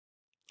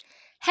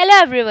Hello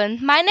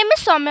everyone, my name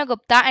is Soumya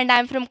Gupta and I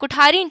am from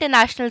Kothari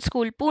International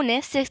School, Pune,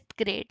 6th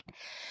grade.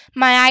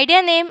 My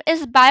idea name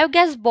is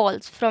Biogas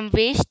Balls from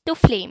waste to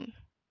flame.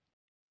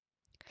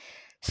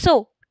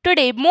 So,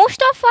 today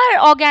most of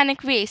our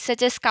organic waste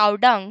such as cow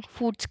dung,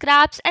 food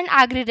scraps and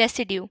agri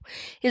residue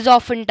is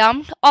often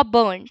dumped or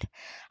burned.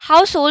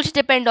 Households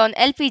depend on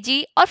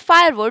LPG or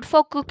firewood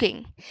for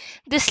cooking.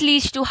 This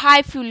leads to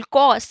high fuel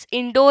costs,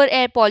 indoor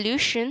air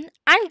pollution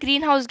and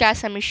greenhouse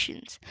gas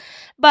emissions.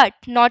 But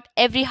not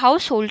every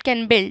household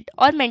can build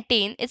or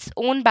maintain its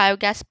own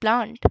biogas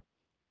plant.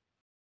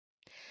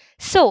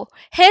 So,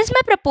 here's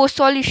my proposed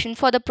solution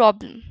for the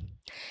problem.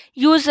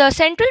 Use a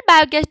central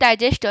biogas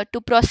digester to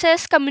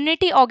process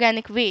community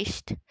organic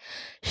waste.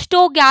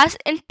 Store gas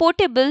in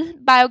portable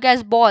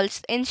biogas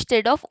balls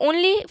instead of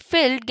only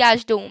filled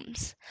gas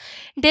domes.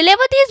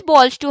 Deliver these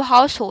balls to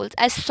households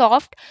as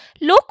soft,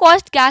 low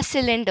cost gas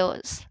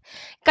cylinders.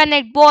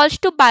 Connect balls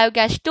to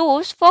biogas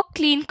stoves for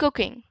clean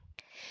cooking.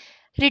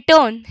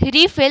 Return,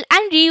 refill,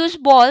 and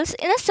reuse balls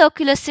in a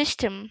circular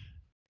system.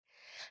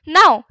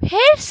 Now,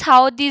 here's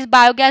how these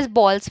biogas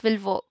balls will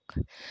work.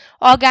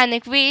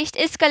 Organic waste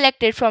is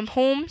collected from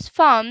homes,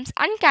 farms,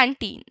 and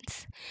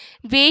canteens.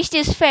 Waste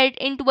is fed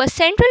into a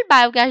central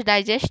biogas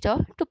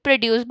digester to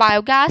produce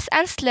biogas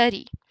and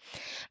slurry.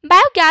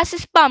 Biogas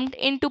is pumped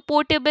into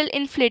portable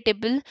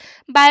inflatable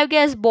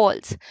biogas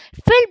balls.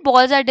 Filled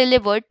balls are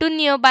delivered to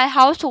nearby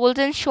households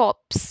and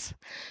shops.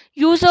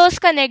 Users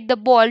connect the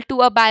ball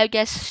to a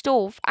biogas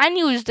stove and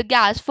use the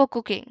gas for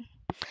cooking.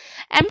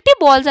 Empty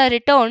balls are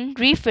returned,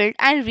 refilled,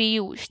 and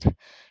reused.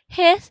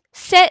 Here,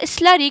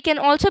 slurry can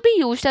also be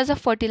used as a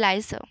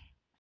fertilizer.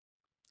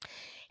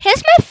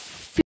 Here's my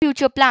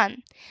future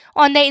plan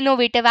on the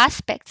innovative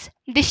aspects.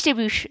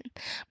 Distribution.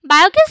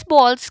 Biogas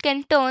balls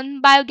can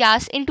turn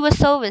biogas into a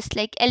service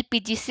like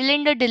LPG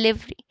cylinder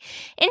delivery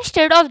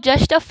instead of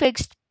just a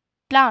fixed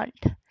plant.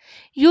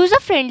 User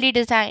friendly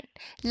design,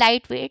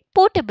 lightweight,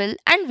 portable,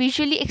 and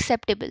visually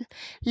acceptable.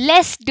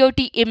 Less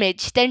dirty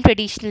image than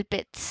traditional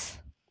pits.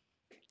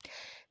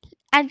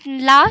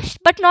 And last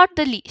but not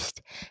the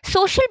least,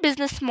 social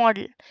business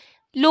model.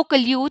 Local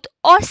youth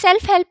or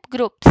self help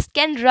groups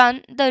can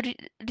run the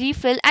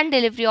refill and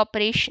delivery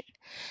operation.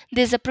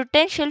 There's a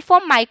potential for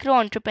micro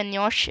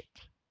entrepreneurship.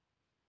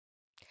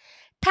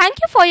 Thank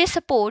you for your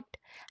support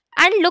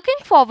and looking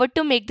forward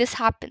to make this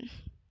happen.